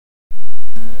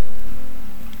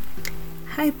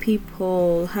Hi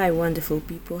people, hi wonderful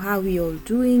people, how are we all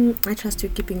doing? I trust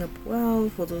you're keeping up well.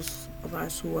 For those of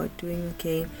us who are doing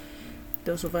okay,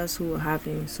 those of us who are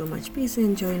having so much peace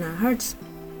and joy in our hearts,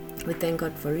 we thank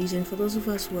God for reason. For those of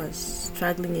us who are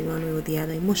struggling in one way or the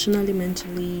other, emotionally,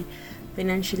 mentally,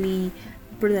 financially,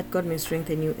 pray that God may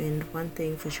strengthen you. And one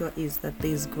thing for sure is that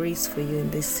there's grace for you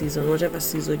in this season. Whatever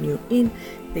season you're in,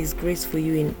 there's grace for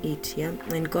you in it. Yeah,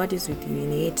 and God is with you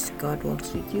in it. God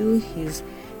walks with you. He's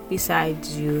beside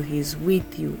you. He's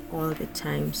with you all the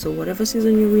time. So whatever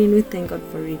season you're in, we thank God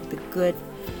for it. The good,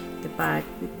 the bad,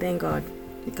 we thank God.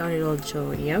 We count it all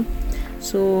joy. Yeah.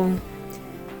 So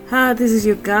this is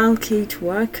your girl Kate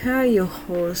Walker, your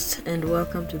host, and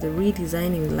welcome to the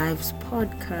Redesigning Lives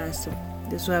podcast.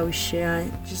 This is where we share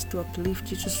just to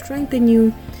uplift you, to strengthen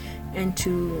you, and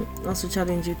to also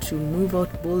challenge you to move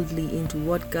out boldly into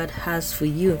what God has for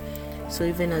you. So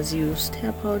even as you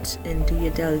step out and do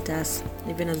your daily tasks,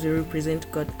 even as we represent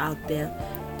God out there,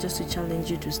 just to challenge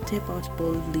you to step out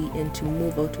boldly and to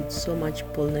move out with so much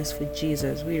boldness for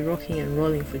Jesus. We're rocking and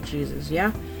rolling for Jesus,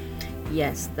 yeah?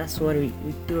 Yes, that's what we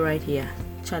do right here,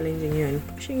 challenging you and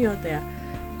pushing you out there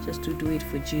just to do it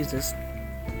for Jesus.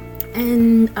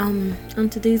 And on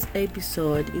today's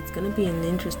episode, it's gonna be an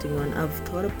interesting one. I've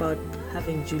thought about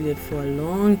having Juliet for a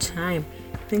long time,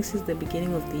 I think since the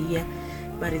beginning of the year,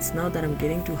 but it's now that I'm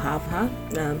getting to have her.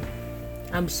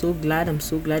 I'm so glad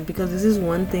because this is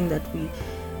one thing that we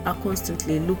are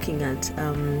constantly looking at.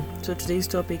 So today's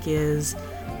topic is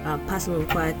personal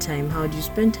quiet time. How do you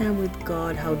spend time with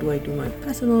God? How do I do my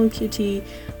personal QT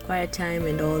quiet time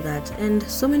and all that? And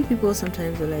so many people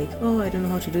sometimes are like, oh, I don't know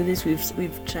how to do this.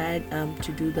 We've tried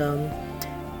to do those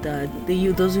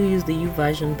who use the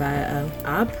YouVersion by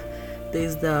app.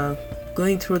 There's the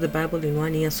going through the Bible in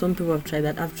 1 year. Some people have tried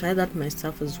that. I've tried that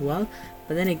myself as well.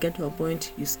 But then it get to a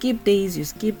point you skip days,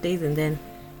 and then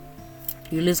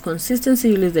you lose consistency,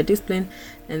 you lose the discipline,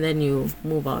 and then you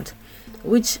move out.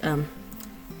 Which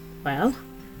well,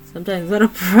 sometimes it's not a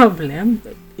problem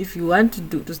if you want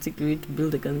to stick to it, to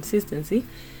build a consistency.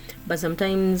 But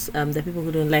sometimes there are people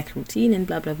who don't like routine and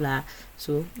blah blah blah,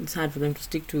 so it's hard for them to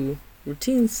stick to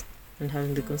routines and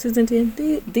having the consistency and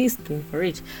they stick for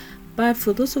it. But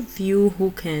for those of you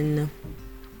who can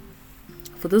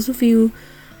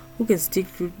stick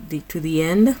to the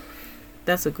end,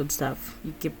 that's a good stuff.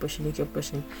 You keep pushing.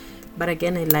 But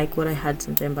again, I like what I had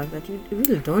some time back, that you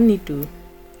really don't need to.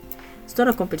 It's not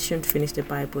a competition to finish the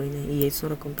Bible in a year. It's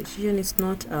not a competition. It's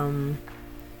not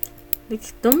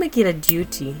don't make it a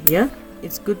duty. Yeah,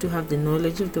 it's good to have the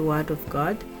knowledge of the Word of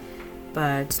God,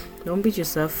 but don't beat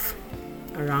yourself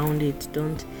around it.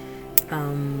 Don't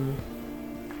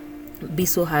be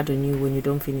so hard on you when you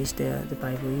don't finish the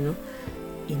Bible,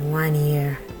 in 1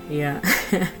 year. Yeah.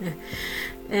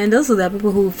 And also there are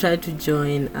people who've tried to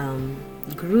join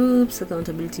groups,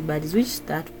 accountability buddies, which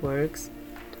that works.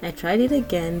 I tried it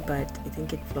again, but I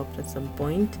think it flopped at some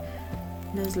point.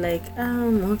 And I was like,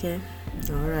 okay,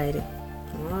 alright.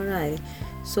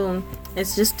 So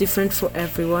it's just different for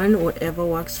everyone. Whatever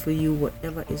works for you,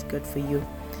 whatever is good for you.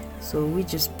 So we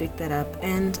just picked that up.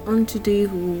 And on today,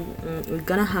 we're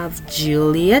gonna have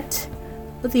Juliet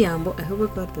ODHIAMBO. I hope I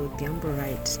got the ODHIAMBO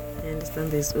right. I understand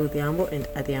there's ODHIAMBO and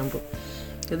ADHIAMBO.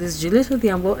 So this is Juliet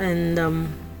ODHIAMBO, and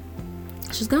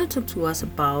she's gonna talk to us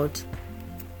about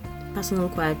personal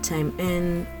quiet time.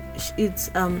 And it's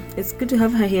good to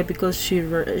have her here because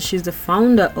she's the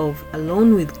founder of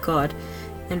Alone with God.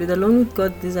 And with Alone with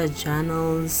God, these are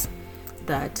journals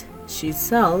that she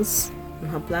sells on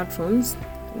her platforms.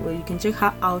 Well, you can check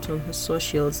her out on her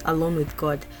socials. Alone with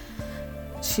God,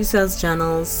 she sells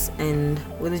journals, and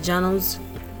with the journals,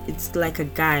 it's like a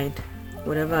guide.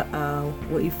 Whatever.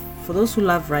 For those who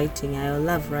love writing, I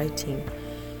love writing.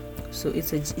 So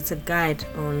it's a guide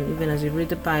on, even as you read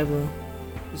the Bible,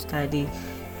 you study,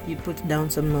 you put down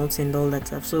some notes and all that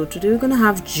stuff. So today we're gonna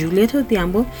have Juliet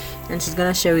ODHIAMBO, and she's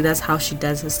gonna share with us how she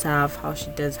does her stuff, how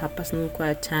she does her personal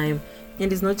quiet time.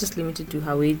 And it's not just limited to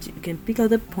her age. You can pick out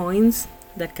the points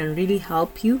that can really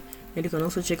help you, and you can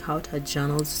also check out her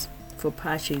journals for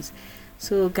purchase.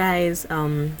 So guys,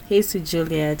 hey to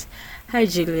Juliet. Hi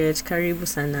Juliet, karibu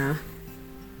sana.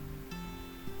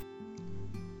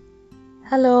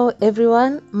 Hello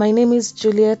everyone, my name is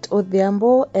Juliet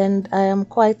ODHIAMBO, and I am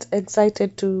quite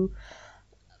excited to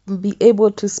be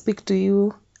able to speak to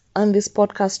you on this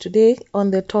podcast today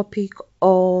on the topic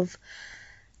of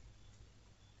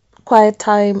quiet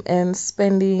time and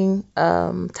spending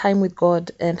time with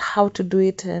God, and how to do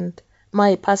it, and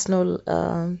my personal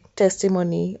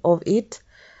testimony of it.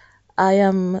 I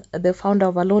am the founder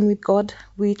of Alone with God,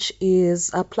 which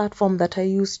is a platform that I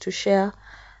use to share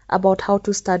about how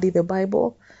to study the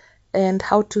Bible and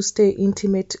how to stay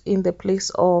intimate in the place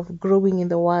of growing in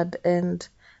the Word and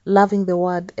loving the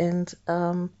Word and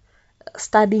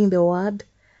studying the Word.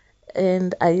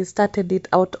 And I started it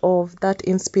out of that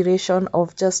inspiration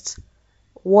of just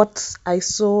what I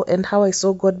saw and how I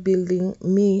saw God building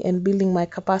me and building my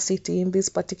capacity in this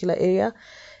particular area.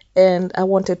 And I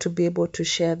wanted to be able to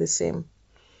share the same.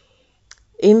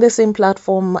 In the same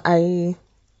platform, I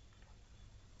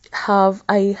have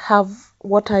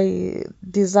what I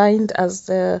designed as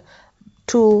the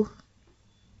tool,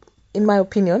 in my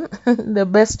opinion, the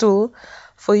best tool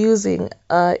for using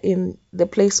in the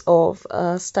place of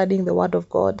studying the Word of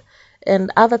God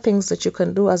and other things that you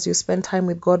can do as you spend time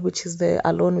with God, which is the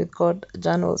Alone with God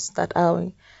journals that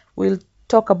I will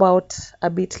talk about a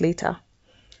bit later.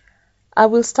 I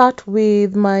will start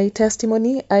with my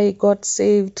testimony. I got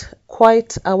saved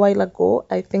quite a while ago.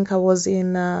 I think I was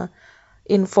in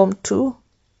Form 2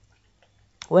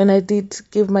 when I did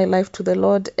give my life to the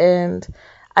Lord, and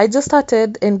I just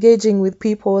started engaging with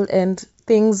people and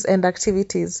things and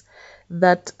activities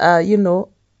that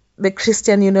the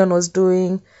Christian Union was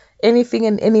doing, anything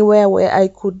and anywhere where I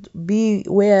could be,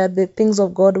 where the things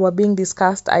of God were being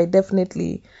discussed. I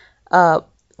definitely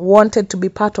wanted to be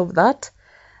part of that.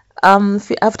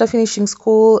 After finishing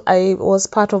school, I was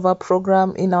part of a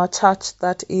program in our church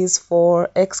that is for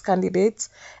ex-candidates,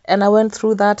 and I went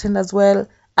through that, and as well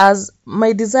as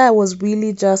my desire was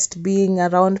really just being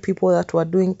around people that were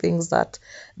doing things that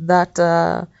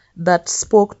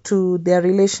spoke to their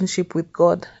relationship with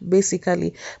God,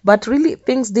 basically. But really,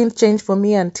 things didn't change for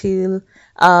me until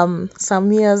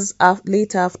some years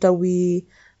later, after we,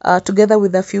 together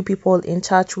with a few people in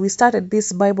church, we started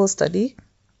this Bible study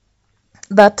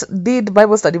that did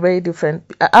Bible study very different.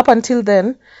 Up until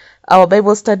then, our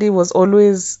Bible study was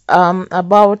always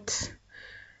about,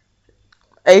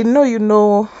 I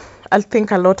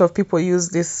think a lot of people use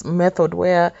this method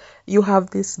where you have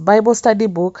this Bible study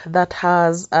book that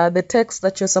has the text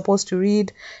that you're supposed to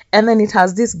read, and then it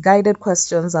has these guided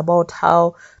questions about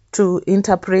how to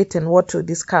interpret and what to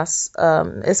discuss,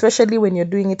 especially when you're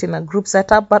doing it in a group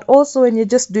setup, but also when you're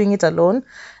just doing it alone.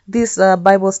 These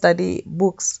Bible study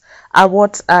books are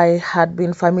what I had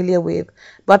been familiar with.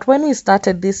 But when we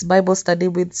started this Bible study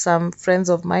with some friends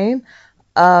of mine,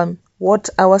 what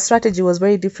our strategy was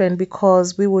very different,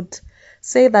 because we would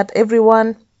say that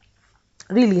everyone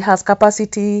really has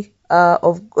capacity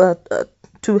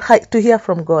to hear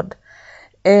from God,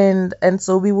 and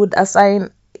so we would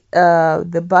assign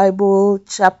the Bible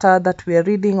chapter that we are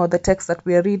reading or the text that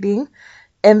we are reading,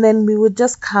 and then we would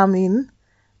just come in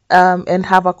and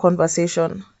have a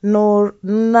conversation.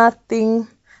 Nothing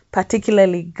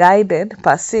particularly guided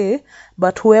per se,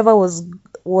 but whoever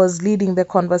was leading the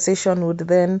conversation would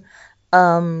then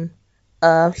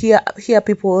hear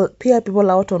people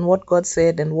out on what God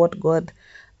said and what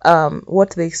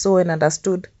they saw and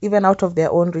understood, even out of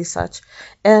their own research.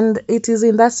 And it is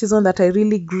in that season that I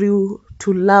really grew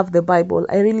to love the Bible.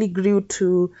 I really grew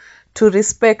to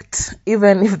respect,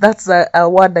 even if that's a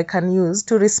word I can use,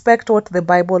 to respect what the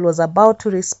Bible was about, to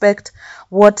respect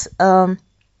what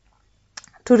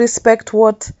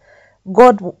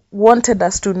God wanted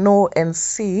us to know and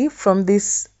see from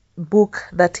this book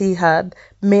that He had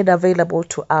made available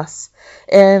to us.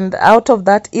 And out of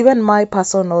that, even my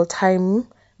personal time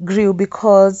grew,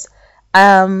 because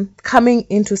coming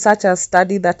into such a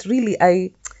study that really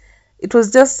it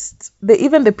was just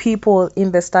even the people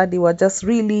in the study were just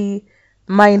really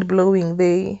mind-blowing.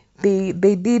 They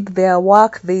did their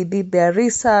work, they did their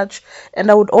research, and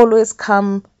I would always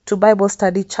come to Bible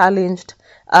study challenged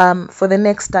for the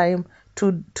next time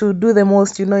to do the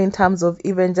most, in terms of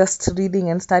even just reading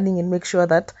and studying, and make sure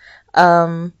that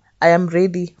I am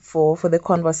ready for the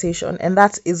conversation. And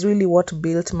that is really what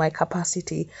built my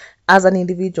capacity as an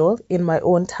individual in my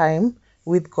own time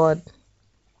with God.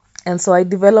 And so I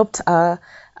developed a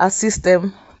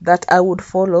system that I would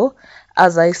follow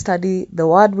as I study the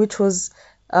Word, which was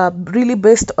really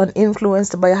based on,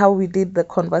 influenced by how we did the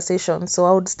conversation. So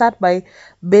I would start by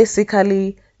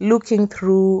basically looking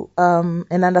through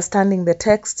and understanding the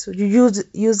text,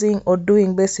 using or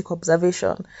doing basic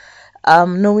observation,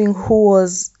 knowing who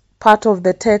was part of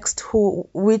the text, who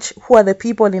are the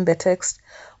people in the text,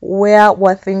 where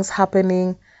were things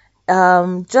happening,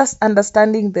 just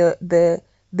understanding the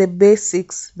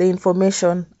basics, the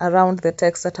information around the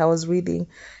text that I was reading.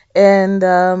 And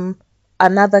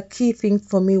another key thing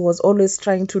for me was always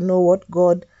trying to know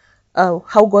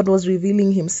how God was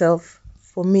revealing Himself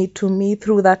to me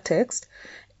through that text.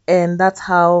 And that's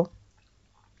how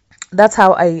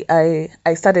I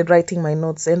started writing my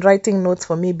notes. And writing notes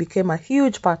for me became a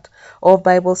huge part of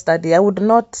Bible study. I would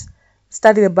not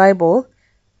study the Bible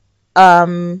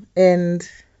and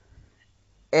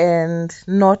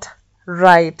not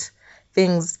write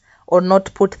things or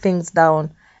not put things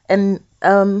down. And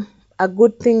a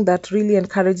good thing that really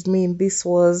encouraged me in this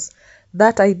was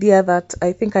that idea that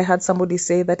I think I had somebody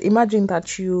say that imagine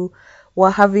that you were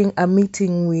having a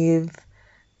meeting with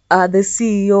the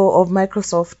CEO of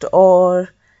Microsoft or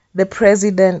the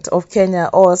president of Kenya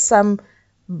or some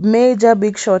major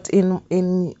big shot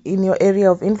in your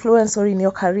area of influence or in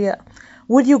your career.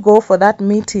 Would you go for that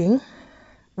meeting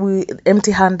with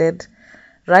empty-handed,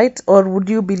 right? Or would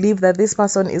you believe that this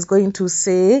person is going to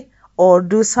say or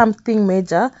do something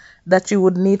major that you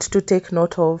would need to take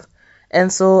note of?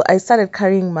 And so I started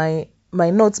carrying my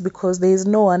notes because there is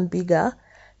no one bigger,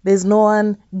 there's no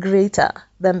one greater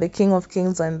than the King of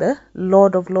Kings and the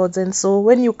Lord of Lords. And so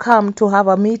when you come to have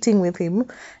a meeting with him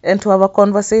and to have a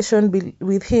conversation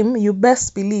with him, you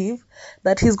best believe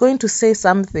that he's going to say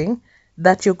something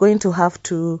that you're going to have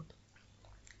to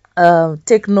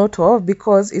take note of,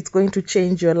 because it's going to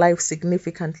change your life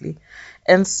significantly.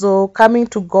 And so coming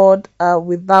to God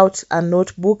without a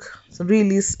notebook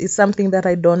really is something that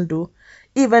I don't do.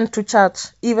 Even to church,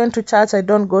 I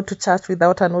don't go to church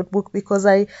without a notebook, because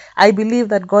I believe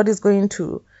that God is going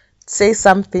to say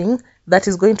something that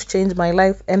is going to change my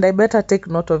life, and I better take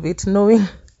note of it, knowing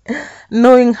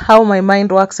how my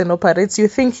mind works and operates. You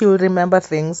think you'll remember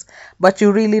things, but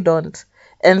you really don't.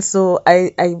 And so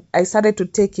I started to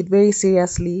take it very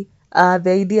seriously, the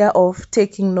idea of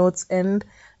taking notes and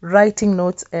writing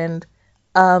notes and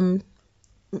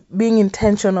being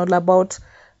intentional about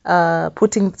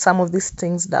putting some of these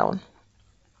things down.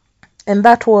 And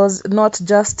that was not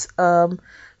just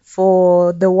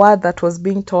for the word that was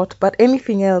being taught, but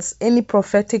anything else, any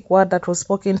prophetic word that was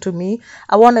spoken to me,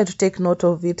 I wanted to take note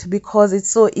of it, because it's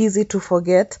so easy to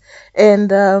forget.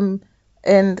 And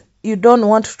you don't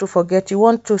want to forget. You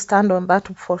want to stand on that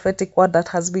prophetic word that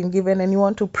has been given, and you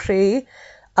want to pray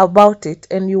about it,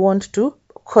 and you want to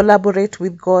collaborate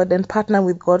with God and partner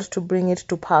with God to bring it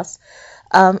to pass.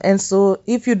 And so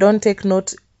if you don't take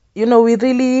note, we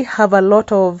really have a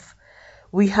lot of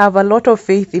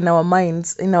faith in our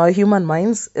minds, in our human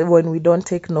minds, when we don't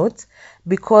take notes,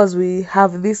 because we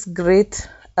have this great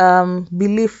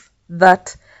belief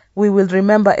that we will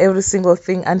remember every single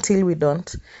thing until we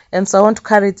don't. And so I want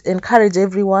to encourage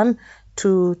everyone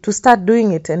to start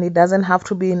doing it. And it doesn't have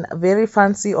to be very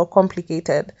fancy or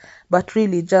complicated, but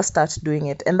really just start doing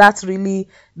it. And that's really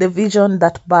the vision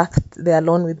that birthed the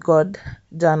Alone with God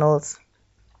journals.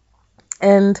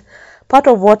 And part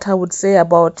of what I would say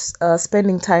about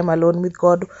spending time alone with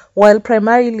God, while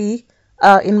primarily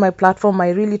in my platform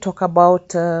I really talk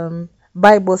about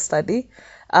Bible study,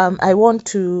 I want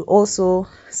to also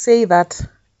say that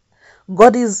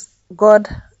God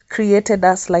created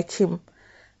us like him,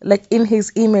 like in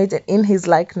his image and in his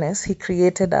likeness. He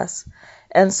created us.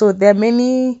 And so there are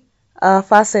many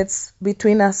facets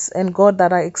between us and God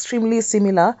that are extremely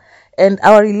similar, and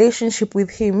our relationship with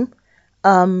him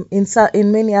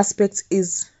in many aspects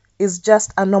is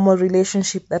just a normal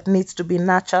relationship that needs to be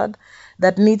nurtured,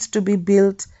 that needs to be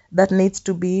built, that needs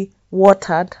to be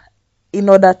watered in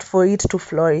order for it to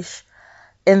flourish.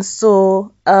 And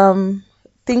so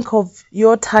think of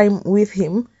your time with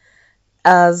him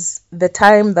as the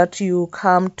time that you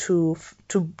come to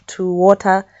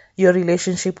water your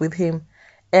relationship with him.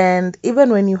 And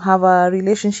even when you have a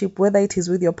relationship, whether it is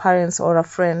with your parents or a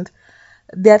friend,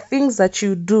 there are things that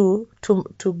you do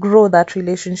to grow that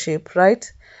relationship,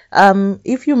 right?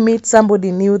 If you meet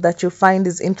somebody new that you find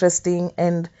is interesting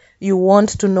and you want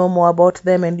to know more about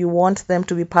them and you want them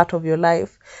to be part of your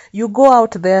life, you go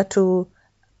out there to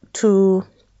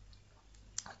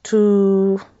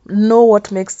know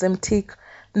what makes them tick,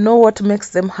 know what makes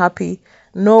them happy,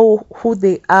 know who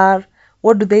they are,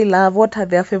 what do they love, what are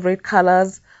their favorite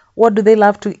colors, what do they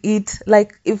love to eat.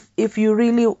 Like if you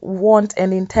really want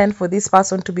and intend for this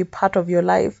person to be part of your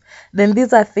life, then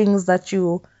these are things that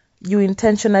you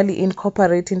intentionally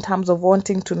incorporate in terms of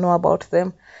wanting to know about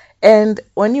them. And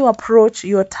when you approach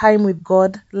your time with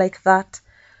God like that,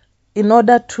 in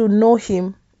order to know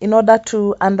him, in order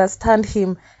to understand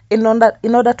him, in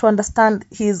order to understand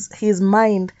his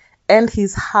mind and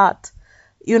his heart,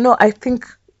 I think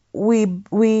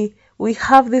we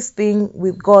have this thing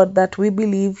with God that we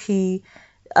believe we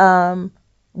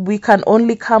can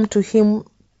only come to him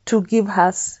to give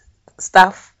us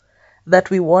stuff that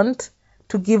we want,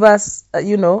 to give us,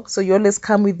 so you always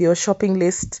come with your shopping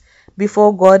list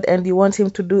before God, and you want him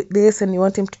to do this, and you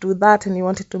want him to do that, and you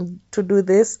want him to do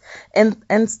this. And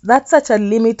that's such a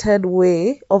limited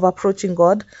way of approaching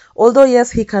God. Although, yes,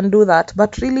 he can do that.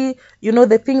 But really,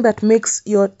 the thing that makes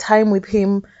your time with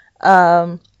him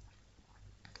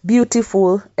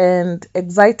beautiful and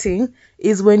exciting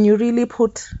is when you really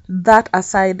put that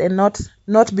aside and not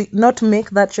make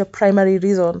that your primary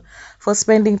reason for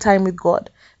spending time with God.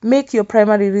 Make your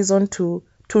primary reason to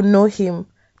know him,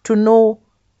 to know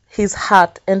his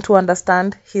heart, and to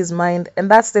understand his mind. And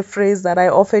that's the phrase that I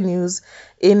often use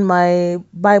in my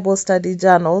Bible study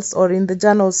journals, or in the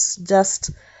journals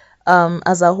just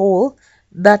as a whole,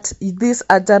 that these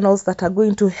are journals that are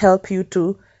going to help you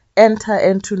to enter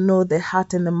and to know the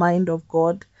heart and the mind of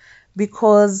God.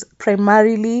 Because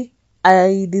primarily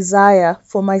I desire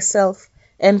for myself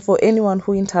and for anyone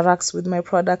who interacts with my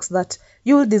products that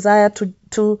you will desire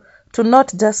to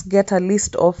not just get a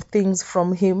list of things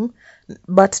from him,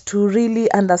 but to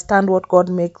really understand what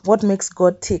makes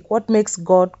God tick, what makes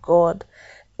God God.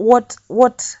 What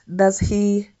does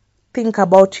he think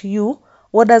about you?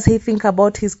 What does he think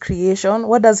about his creation?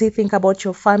 What does he think about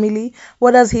your family?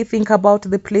 What does he think about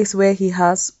the place where he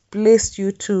has placed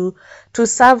you to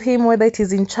serve him, whether it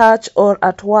is in church or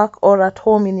at work or at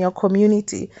home in your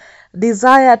community?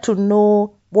 Desire to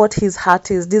know what his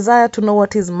heart is, desire to know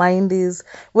what his mind is.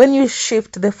 When you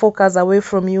shift the focus away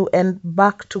from you and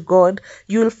back to God,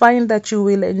 you'll find that you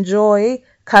will enjoy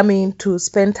coming to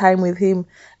spend time with him.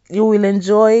 You will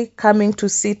enjoy coming to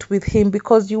sit with him,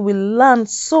 because you will learn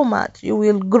so much, you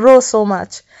will grow so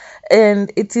much. And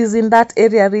it is in that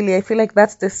area, really, I feel like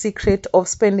that's the secret of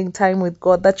spending time with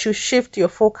God, that you shift your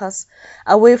focus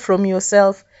away from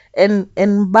yourself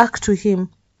and back to him,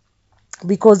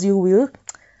 because you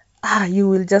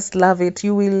will just love it.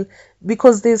 You will,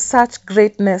 because there's such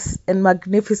greatness and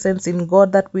magnificence in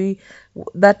God that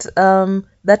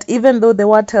even though the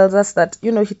word tells us that,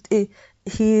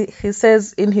 he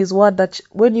says in his word that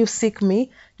when you seek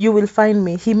me, you will find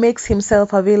me. He makes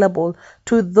himself available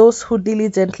to those who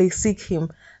diligently seek him,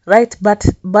 right? But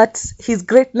his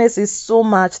greatness is so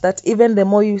much that even the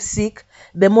more you seek,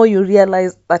 the more you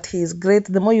realize that he is great,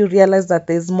 the more you realize that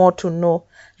there's more to know,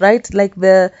 right? Like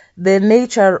the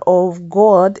nature of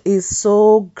God is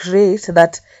so great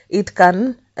that it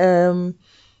can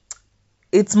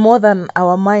it's more than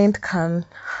our mind can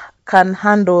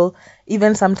handle,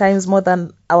 even sometimes more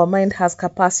than our mind has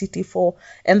capacity for.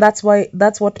 And that's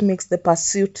what makes the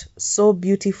pursuit so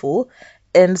beautiful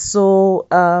and so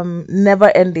never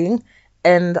ending,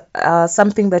 and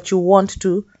something that you want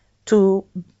to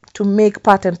make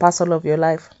part and parcel of your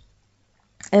life.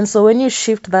 And so when you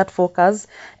shift that focus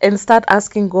and start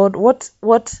asking God what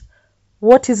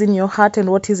is in your heart and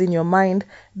what is in your mind,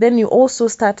 then you also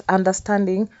start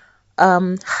understanding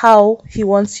how he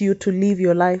wants you to live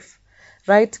your life,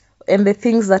 right? And the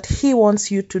things that he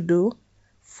wants you to do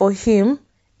for him.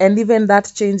 And even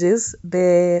that changes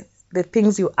the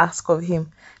things you ask of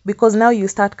him, because now you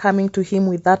start coming to him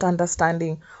with that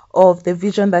understanding of the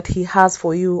vision that he has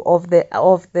for you,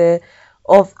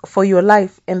 for your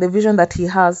life, and the vision that he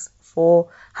has for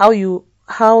how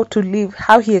to live,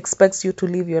 how he expects you to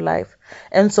live your life.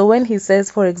 And so when he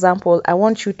says, for example, I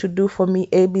want you to do for me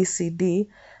A, B, C, D,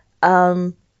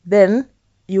 then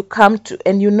you come to,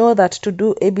 and you know that to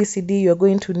do A, B, C, D, you're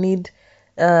going to need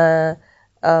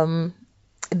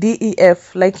D, E,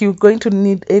 F. Like, you're going to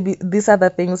need these other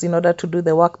things in order to do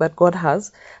the work that God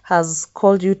has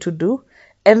called you to do.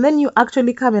 And then you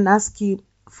actually come and ask him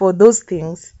for those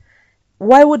things.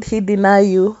 Why would he deny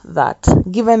you that,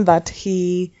 given that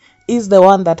he is the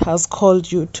one that has called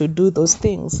you to do those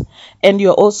things? And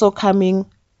you're also coming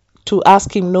to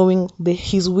ask him knowing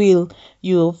his will.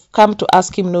 You've come to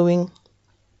ask him knowing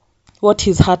what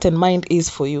his heart and mind is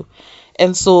for you.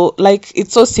 And so, like,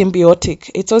 it's so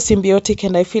symbiotic.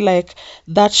 And I feel like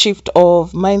that shift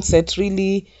of mindset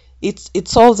really, it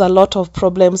solves a lot of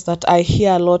problems that I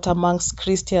hear a lot amongst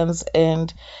Christians.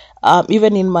 And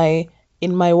even in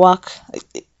my work,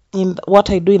 in what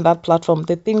I do in that platform,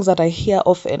 the things that I hear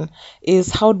often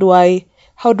is, how do I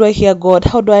hear God?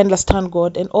 How do I understand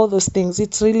God? And all those things.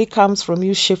 It really comes from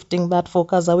you shifting that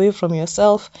focus away from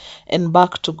yourself and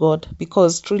back to God,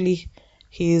 because truly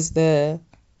He's the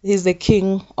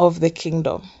King of the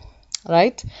kingdom,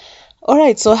 right? All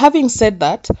right. So having said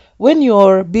that, when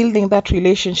you're building that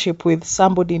relationship with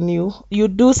somebody new, you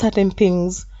do certain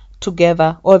things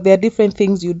together, or there are different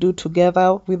things you do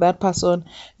together with that person.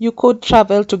 You could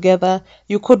travel together.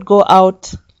 You could go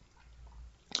out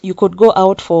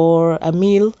for a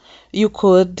meal. You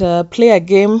could play a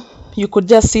game. You could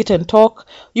just sit and talk.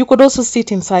 You could also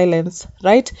sit in silence,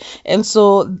 right? And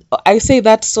so I say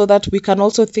that so that we can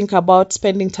also think about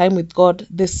spending time with God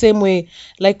the same way.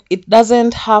 Like, it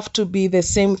doesn't have to be the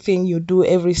same thing you do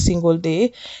every single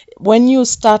day. When you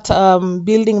start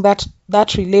building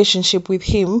that relationship with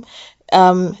him,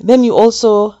 then you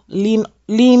also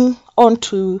lean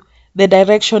onto the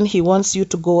direction he wants you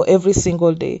to go every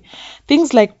single day.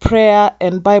 Things like prayer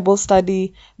and Bible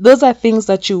study, those are things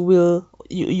that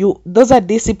those are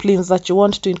disciplines that you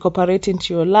want to incorporate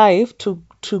into your life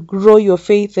to grow your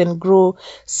faith and grow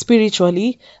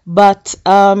spiritually. But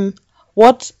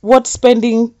what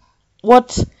spending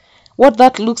what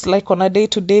that looks like on a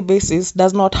day-to-day basis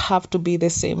does not have to be the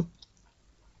same,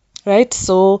 right?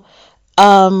 So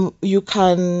you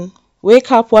can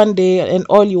wake up one day and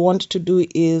all you want to do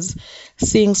is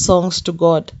sing songs to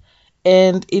God.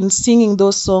 And in singing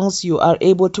those songs, you are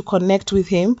able to connect with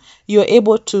Him. You're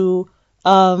able to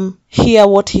hear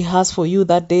what He has for you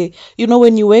that day. You know,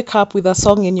 when you wake up with a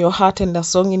song in your heart and a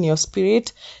song in your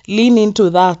spirit, lean into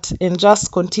that and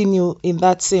just continue in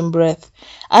that same breath.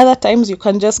 Other times you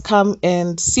can just come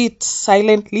and sit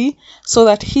silently so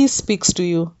that He speaks to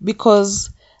you,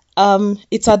 because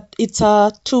it's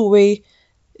a two-way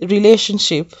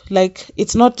relationship. Like,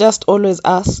 it's not just always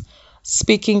us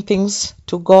speaking things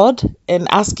to God and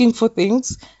asking for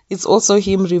things. It's also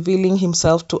Him revealing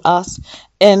Himself to us,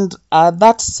 and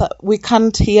that's we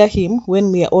can't hear Him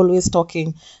when we are always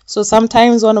talking. So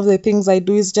sometimes one of the things I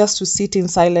do is just to sit in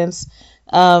silence.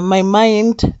 I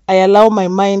allow my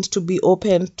mind to be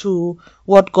open to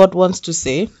what God wants to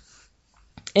say.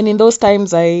 And in those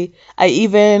times, I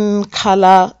even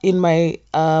color in my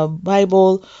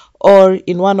Bible, or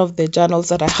in one of the journals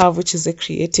that I have, which is a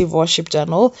creative worship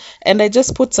journal. And I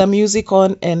just put some music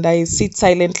on and I sit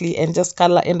silently and just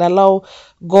color and allow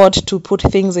God to put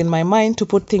things in my mind, to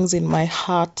put things in my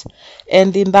heart.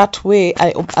 And in that way,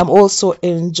 I'm also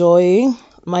enjoying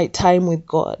my time with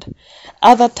God.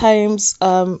 Other times,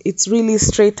 it's really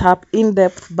straight up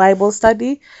in-depth Bible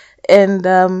study.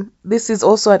 And this is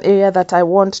also an area that I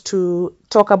want to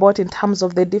talk about in terms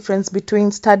of the difference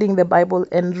between studying the Bible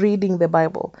and reading the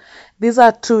Bible. These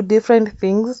are two different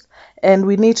things, and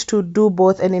we need to do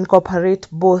both and incorporate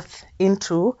both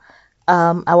into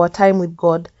our time with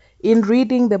God. In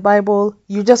reading the Bible,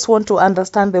 you just want to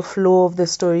understand the flow of the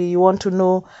story. You want to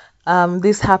know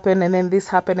this happened and then this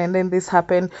happened and then this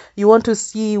happened. You want to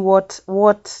see what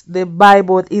the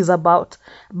Bible is about.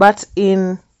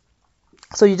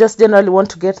 So you just generally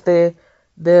want to get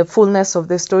the fullness of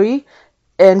the story,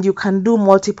 and you can do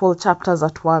multiple chapters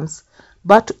at once.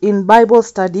 But in Bible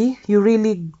study, you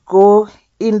really go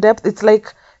in depth. It's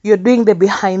like you're doing the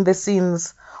behind the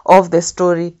scenes of the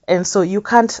story, and so you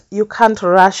can't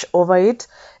rush over it.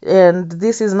 And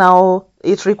this is now,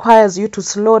 it requires you to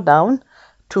slow down,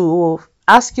 to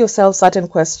ask yourself certain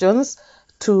questions,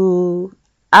 to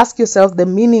ask yourself the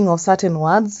meaning of certain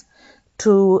words,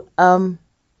 to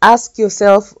ask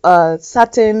yourself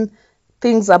certain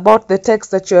things about the text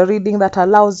that you're reading that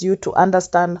allows you to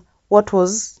understand what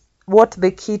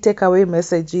the key takeaway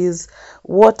message is,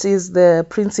 what is the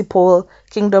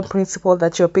kingdom principle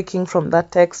that you're picking from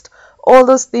that text. All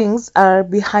those things are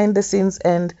behind the scenes,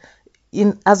 and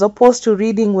as opposed to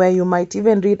reading where you might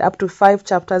even read up to 5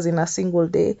 chapters in a single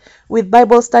day, with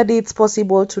Bible study it's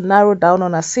possible to narrow down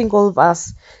on a single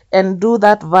verse and do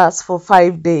that verse for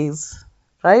 5 days.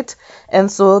 Right?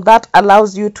 And so that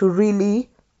allows you to really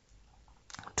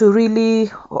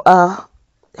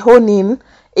hone in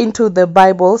into the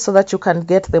Bible so that you can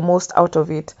get the most out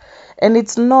of it. And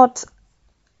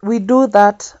we do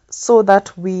that so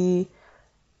that we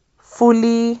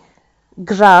fully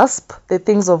grasp the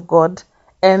things of God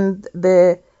and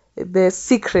the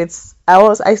secrets.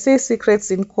 I say secrets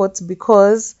in quotes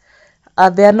because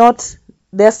they're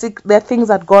things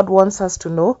that God wants us to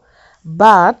know,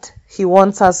 but He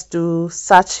wants us to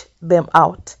search them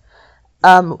out.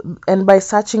 And by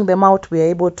searching them out, we are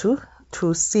able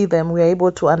to see them, we are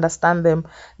able to understand them.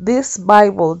 This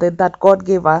Bible that God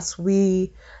gave us,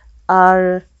 we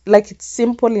are like, it's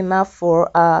simple enough for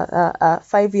a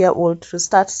 5-year-old to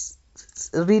start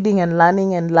reading and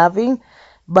learning and loving,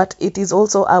 but it is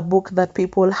also a book that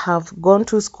people have gone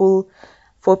to school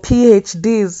for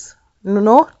PhDs,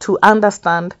 to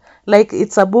understand. Like,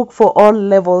 it's a book for all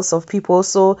levels of people.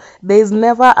 So there's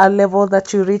never a level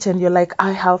that you reach and you're like,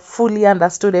 I have fully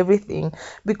understood everything.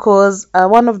 Because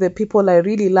one of the people I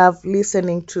really love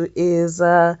listening to is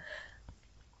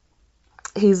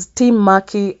he's Tim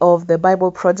Mackey of the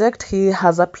Bible Project. He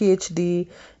has a PhD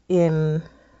in,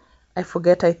 I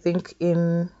think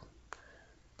in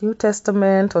New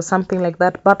Testament or something like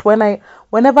that. But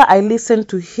whenever I listen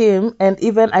to him, and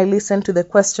even I listen to the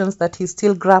questions that he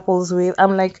still grapples with,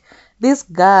 I'm like, this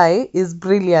guy is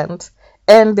brilliant.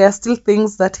 and there are still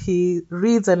things that he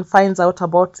reads and finds out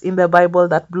about in the Bible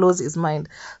that blows his mind.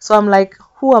 So I'm like,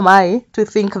 who am I to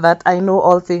think that I know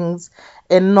all things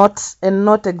and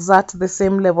not exert the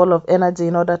same level of energy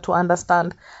in order to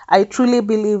understand? I truly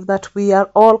believe that we are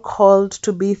all called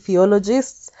to be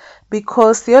theologists,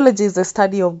 because theology is the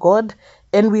study of God,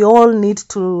 and we all need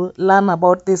to learn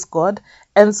about this God.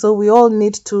 And so we all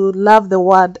need to love the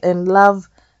word and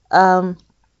um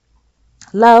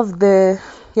love the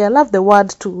word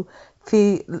to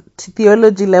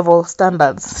theology level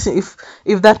standards,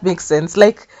 if that makes sense.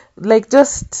 Like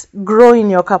just grow in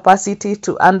your capacity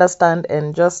to understand,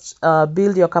 and just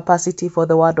build your capacity for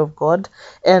the word of God.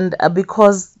 And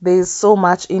because there is so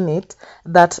much in it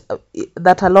that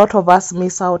a lot of us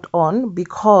miss out on,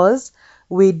 because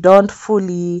we don't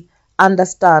fully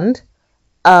understand,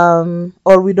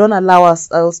 or we don't allow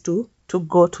ourselves to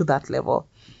go to that level,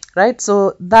 right?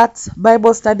 So that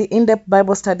Bible study, in-depth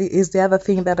Bible study, is the other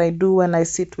thing that I do when I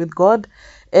sit with God.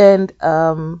 And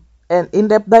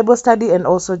in-depth Bible study, and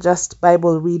also just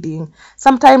Bible reading.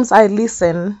 Sometimes I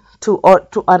listen to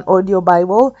an audio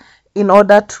Bible in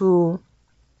order to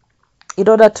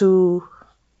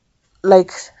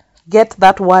like get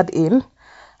that word in.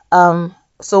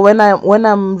 So when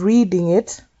I'm reading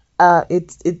it,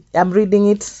 I'm reading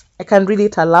it. I can read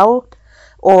it aloud,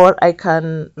 or I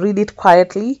can read it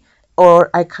quietly, or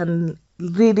I can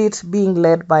read it being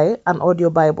led by an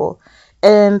audio Bible.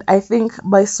 And I think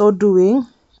by so doing,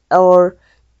 or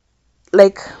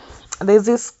like, there's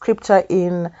this scripture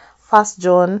in first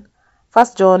John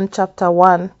chapter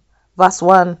 1 verse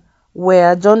 1,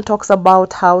 where John talks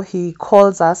about how he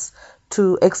calls us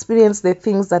to experience the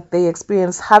things that they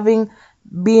experience, having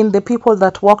been the people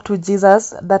that walked with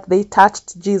Jesus, that they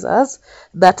touched Jesus,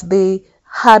 that they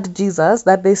had Jesus,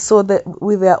 that they saw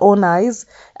with their own eyes,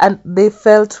 and they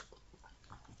felt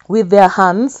with their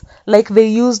hands. Like, they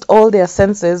used all their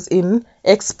senses in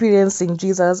experiencing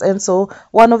Jesus. And so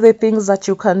one of the things that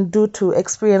you can do to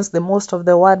experience the most of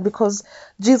the word, because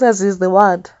Jesus is the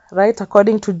word, right?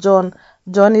 According to John,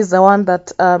 John is the one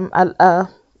that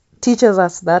teaches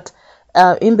us that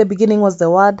in the beginning was the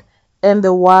word, and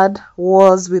the word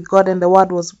was with God, and the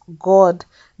word was God.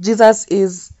 Jesus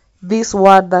is this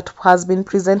word that has been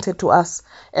presented to us.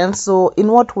 And so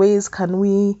in what ways can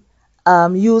we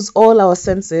use all our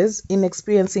senses in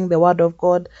experiencing the word of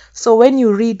God? So when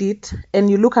you read it and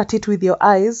you look at it with your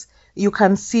eyes, you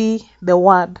can see the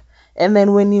word. And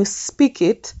then when you speak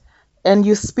it and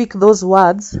you speak those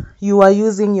words, you are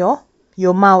using your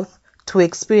mouth to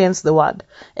experience the word.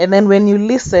 And then when you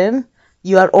listen,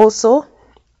 you're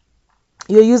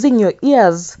using your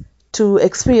ears to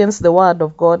experience the word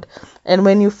of God. And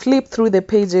when you flip through the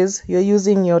pages, you're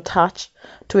using your touch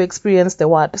to experience the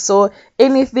word. So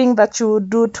anything that you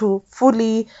do to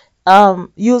fully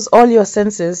use all your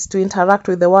senses to interact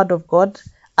with the word of God,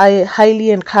 I highly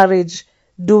encourage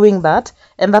doing that.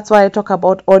 And that's why I talk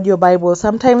about audio Bible.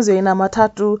 Sometimes you're in a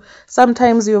matatu,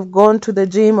 sometimes you've gone to the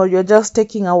gym, or you're just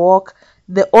taking a walk.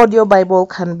 The audio Bible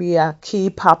can be a key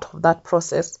part of that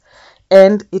process,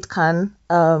 and it can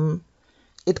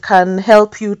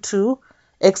help you to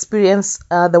experience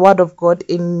the word of God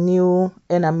in new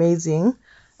and amazing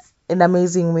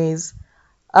ways.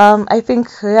 I think,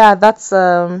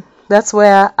 that's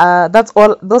where that's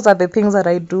all. Those are the things that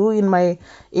I do in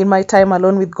my time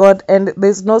alone with God, and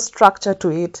there's no structure to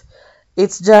it.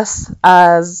 It's just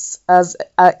as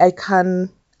I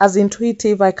can, as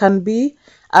intuitive I can be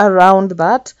around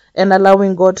that, and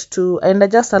allowing God to,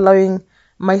 and just allowing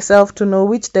myself to know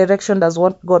which direction does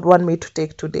God want me to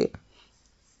take today.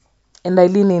 And I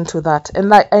lean into that.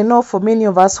 And I know for many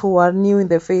of us who are new in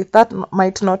the faith, that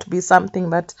might not be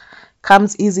something that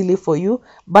comes easily for you.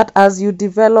 But as you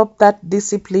develop that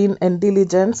discipline and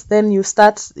diligence, then you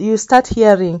start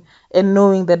hearing and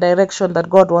knowing the direction that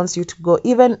God wants you to go,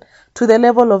 even to the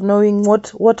level of knowing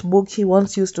what book he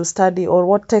wants you to study, or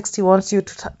what text he wants you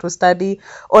to study,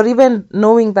 or even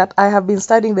knowing that I have been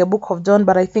studying the book of John,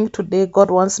 but I think today God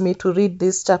wants me to read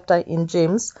this chapter in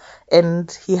James,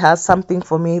 and he has something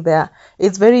for me there.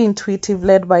 It's very intuitive,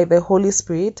 led by the Holy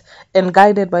Spirit and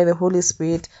guided by the Holy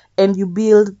Spirit, and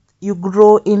you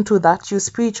grow into that, you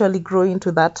spiritually grow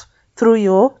into that through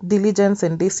your diligence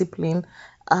and discipline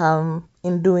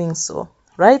in doing so,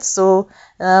 right? So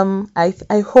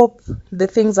I hope the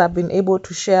things I've been able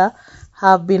to share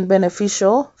have been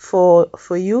beneficial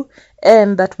for you,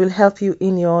 and that will help you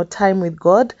in your time with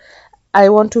God. I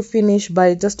want to finish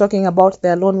by just talking about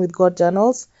the Alone with God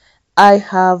journals. I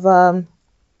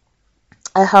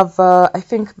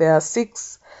think there are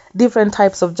 6 different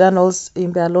types of journals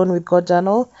in the Alone with God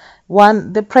journal.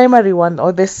 One, the primary one,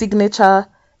 or the signature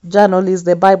journal is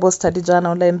the Bible study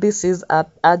journal, and this is a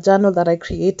journal that I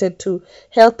created to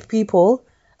help people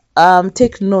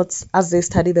take notes as they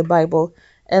study the Bible.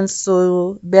 And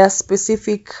so there are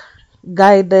specific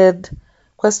guided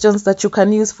questions that you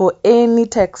can use for any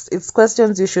text. It's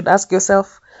questions you should ask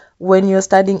yourself when you're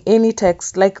studying any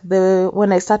text. Like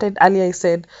when I started earlier, I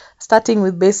said starting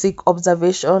with basic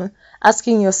observation,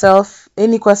 asking yourself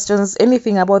any questions,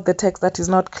 anything about the text that is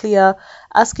not clear,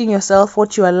 asking yourself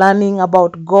what you are learning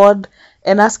about God,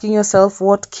 and asking yourself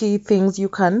what key things you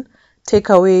can take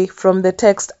away from the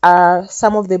text are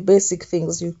some of the basic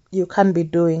things you can be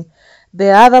doing.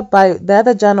 The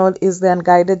other journal is the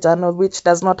unguided journal, which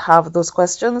does not have those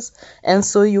questions, and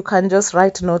so you can just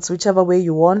write notes whichever way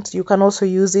you want. You can also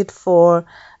use it for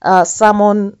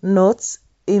sermon notes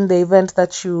in the event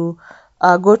that you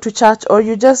go to church, or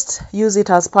you just use it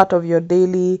as part of your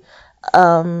daily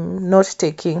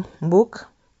note-taking book.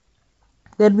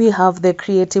 Then we have the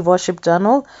creative worship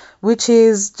journal, which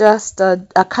is just a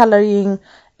coloring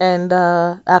and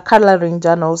a coloring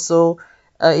journal. So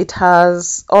it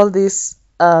has all these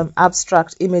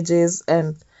abstract images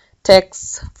and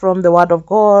texts from the Word of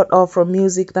God or from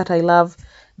music that I love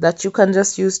that you can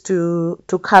just use to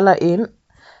color in.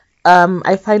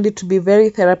 I find it to be very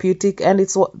therapeutic, and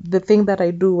it's the thing that I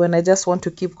do when I just want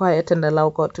to keep quiet and allow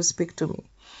God to speak to me.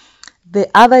 The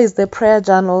other is the prayer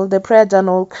journal. The prayer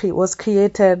journal was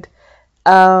created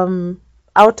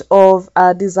out of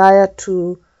a desire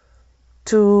to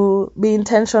be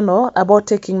intentional about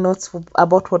taking notes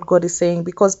about what God is saying,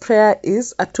 because prayer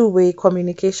is a two-way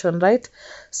communication, right?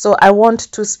 So I want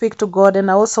to speak to God,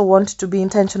 and I also want to be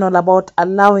intentional about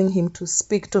allowing Him to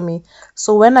speak to me.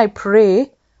 So when I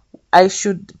pray, I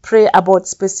should pray about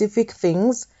specific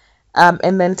things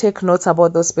and then take notes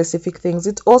about those specific things.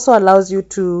 It also allows you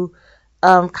to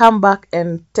come back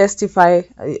and testify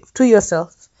to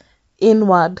yourself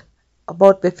inward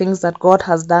about the things that God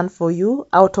has done for you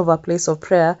out of a place of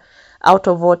prayer, out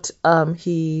of what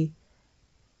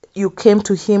you came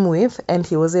to Him with, and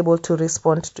He was able to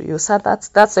respond to you. So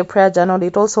that's a prayer journal.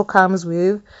 It also comes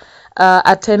with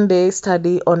a 10-day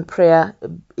study on prayer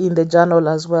in the journal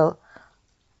as well.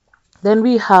 Then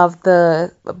we have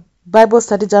the Bible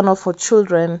study journal for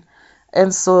children.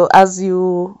 And so as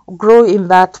you grow in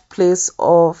that place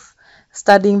of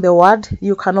studying the Word,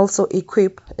 you can also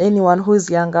equip anyone who is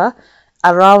younger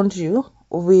around you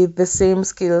with the same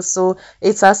skills. So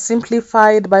it's a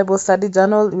simplified Bible study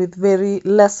journal with very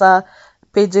lesser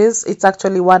pages. It's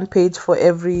actually one page for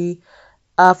every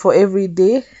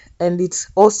day, and it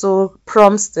also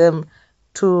prompts them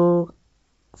to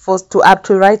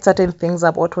write certain things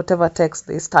about whatever text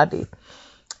they study.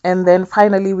 And then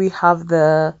finally we have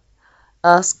the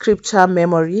scripture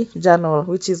memory journal,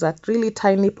 which is a really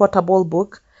tiny portable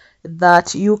book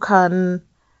that you can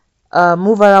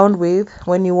move around with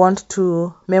when you want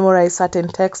to memorize certain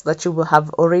texts that you will have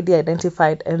already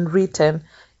identified and written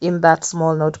in that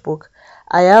small notebook.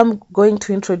 I am going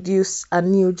to introduce a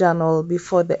new journal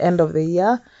before the end of the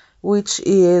year, which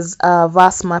is a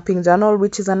verse mapping journal,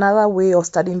 which is another way of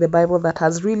studying the Bible that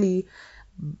I've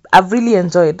really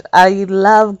enjoyed. I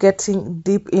love getting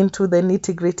deep into the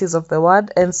nitty-gritties of the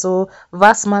Word, and so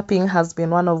verse mapping has been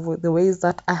one of the ways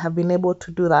that I have been able to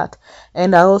do that.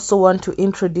 And I also want to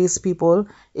introduce people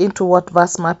into what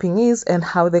verse mapping is and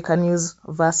how they can use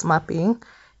verse mapping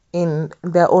in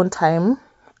their own time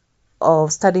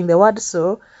of studying the Word.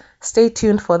 So stay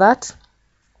tuned for that.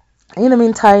 In the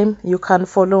meantime, you can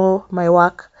follow my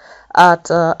work at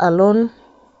alone.withgod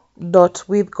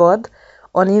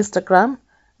on Instagram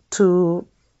to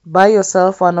buy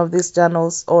yourself one of these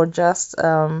journals, or just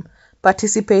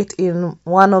participate in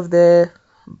one of the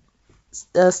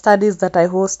studies that I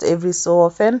host every so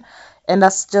often. And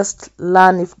that's just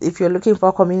learn. If you're looking for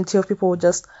a community of people who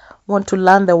just want to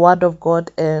learn the Word of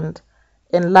God and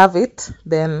love it,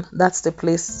 then that's the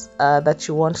place that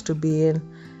you want to be in.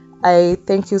 I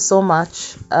thank you so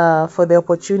much for the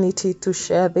opportunity to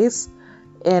share this,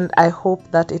 and I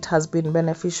hope that it has been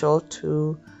beneficial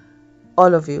to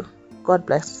all of you. God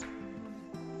bless.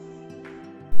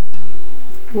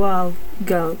 Wow,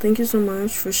 girl, thank you so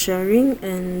much for sharing.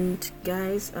 And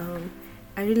guys,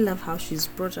 I really love how she's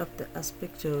brought up the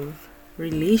aspect of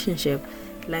relationship.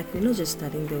 Like, we're not just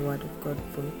studying the Word of God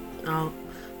for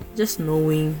just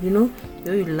knowing, you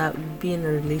love be in a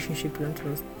relationship, you want to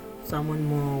know someone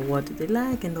more, what they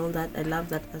like and all that. I love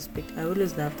that aspect. I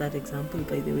always love that example,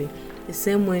 by the way. The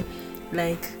same way,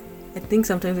 like, I think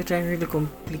sometimes we try and really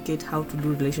complicate how to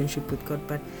do relationship with God,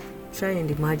 but try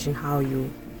and imagine how you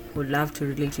would love to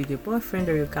relate with your boyfriend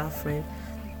or your girlfriend,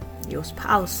 your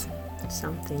spouse,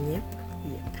 something. Yep.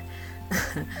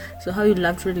 So how you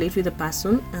love to relate with the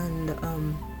person, and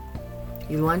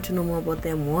you want to know more about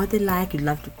them, what they like, you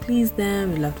love to please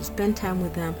them, you love to spend time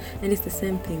with them. And it's the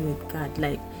same thing with God.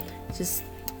 Like, just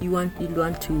you want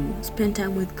to spend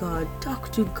time with God,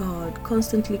 talk to God,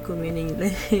 constantly communing,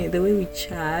 like the way we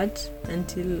chat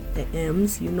until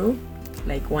AMs,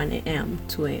 like 1 a.m,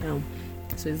 2 a.m.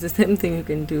 So it's the same thing you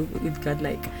can do with God.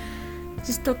 Like,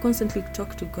 just constantly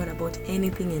talk to God about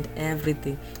anything and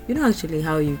everything. Actually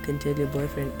how you can tell your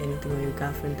boyfriend anything, or your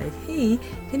girlfriend, like, hey,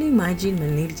 can you imagine my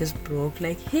nail just broke?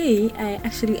 Like, hey, I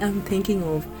actually am thinking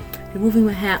of removing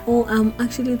my hair, or I'm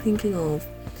actually thinking of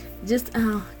just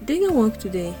doing a walk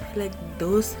today. Like,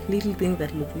 those little things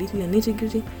that look little and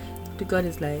nitty-gritty, to God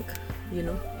is like,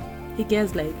 he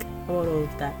cares, like, all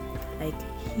of that. Like,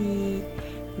 he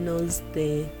knows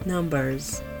the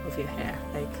numbers of your hair,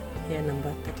 like hair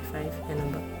number 35, hair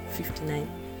number 59.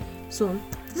 So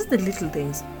this is the little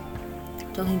things,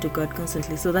 talking to God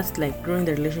constantly. So that's like growing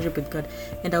the relationship with God.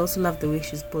 And I also love the way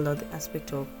she's pulled out the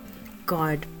aspect of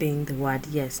God being the Word.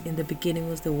 Yes, in the beginning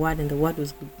was the Word, and the Word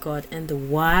was with God, and the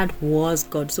Word was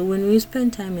God. So when we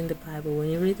spend time in the Bible, when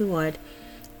you read the Word,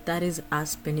 that is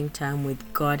us spending time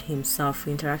with God Himself,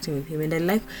 interacting with Him. And I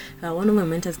like, one of my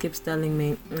mentors keeps telling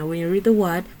me, when you read the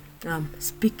Word,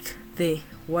 speak the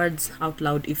words out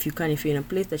loud if you can. If you're in a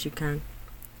place that you can,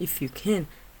 if you're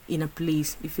in a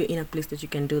place that you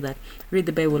can do that, read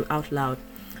the Bible out loud.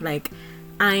 Like,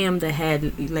 I am the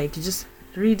head. Like, you just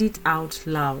read it out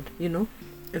loud.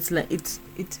 It's like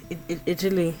it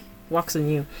really works on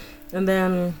you. And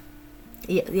then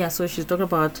so she's talking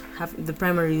about the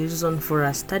primary reason for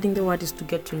us studying the Word is to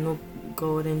get to know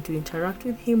God and to interact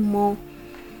with Him more.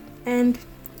 And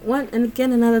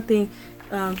another thing,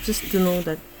 just to know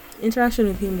that interaction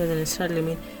with Him doesn't necessarily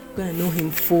mean we're gonna know Him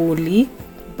fully,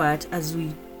 but as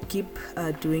we keep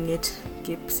doing it,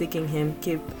 keep seeking Him,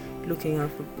 keep looking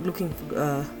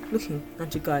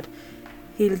unto God,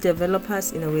 He'll develop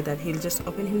us in a way that He'll just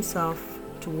open Himself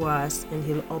to us, and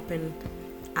He'll open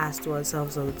us to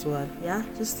ourselves as well.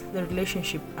 Just the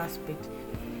relationship aspect.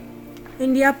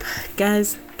 And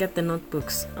guys, get the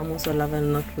notebooks. I'm also loving a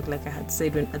notebook, like I had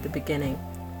said at the beginning.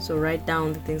 So write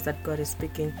down the things that God is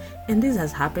speaking. And this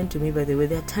has happened to me, by the way.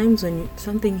 There are times when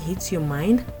something hits your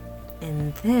mind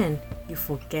and then you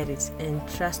forget it, and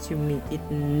trust you me, it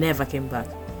never came back.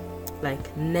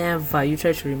 Like, never. You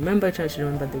try to remember the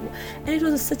word, and it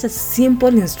was such a simple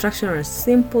instruction or a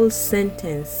simple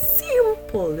sentence,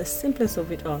 the simplest of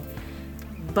it all,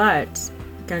 but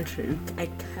you can't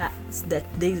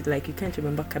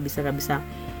remember kabisa.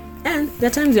 And there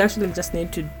are times you actually just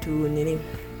need to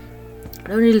I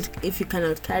don't really, if you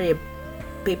cannot carry a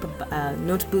paper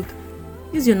notebook,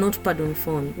 use your notepad on your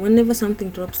phone. Whenever something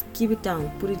drops, keep it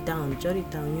down, put it down, jot it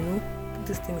down, put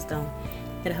these things down.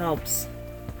 It helps.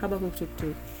 Habakkuk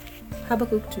 2:2,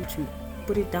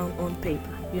 put it down on paper,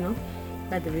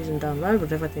 write the vision down, write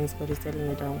whatever things God is telling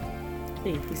you down.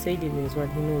 Hey, He said it in His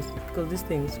Word, He knows, because these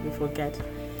things we forget.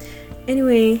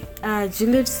 Anyway,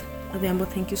 Juliet, ODHIAMBO,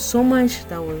 thank you so much.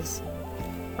 That was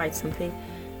quite something.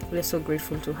 We're so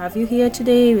grateful to have you here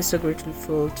today. We're so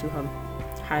grateful to have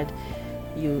had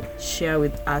you share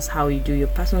with us how you do your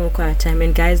personal quiet time.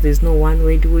 And guys, there's no one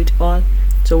way to do it all.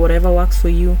 So whatever works for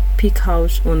you, pick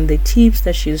out on the tips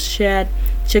that she's shared,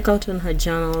 check out on her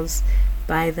journals,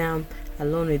 buy them,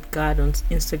 Alone with God on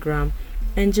Instagram,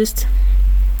 and just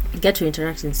get to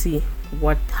interact and see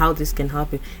how this can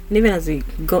help you. And even as we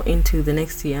go into the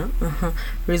next year,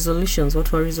 resolutions.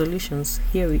 What were resolutions?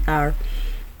 Here we are.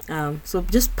 So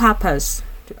just purpose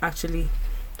to actually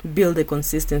build the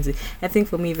consistency. I think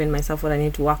for me, even myself, what I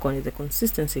need to work on is the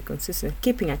consistency,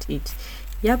 keeping at it.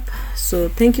 So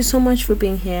thank you so much for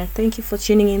being here. Thank you for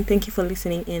tuning in. Thank you for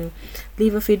listening in.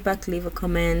 Leave a feedback, leave a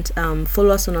comment. Follow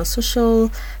us on our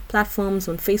social platforms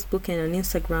on Facebook and on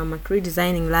Instagram at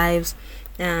Redesigning Lives.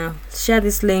 Share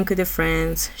this link with your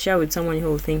friends. Share with someone who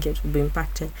will think it will be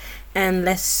impacted. And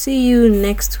let's see you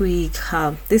next week.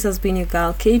 This has been your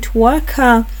girl Kate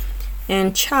Walker,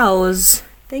 and ciao.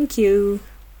 Thank you.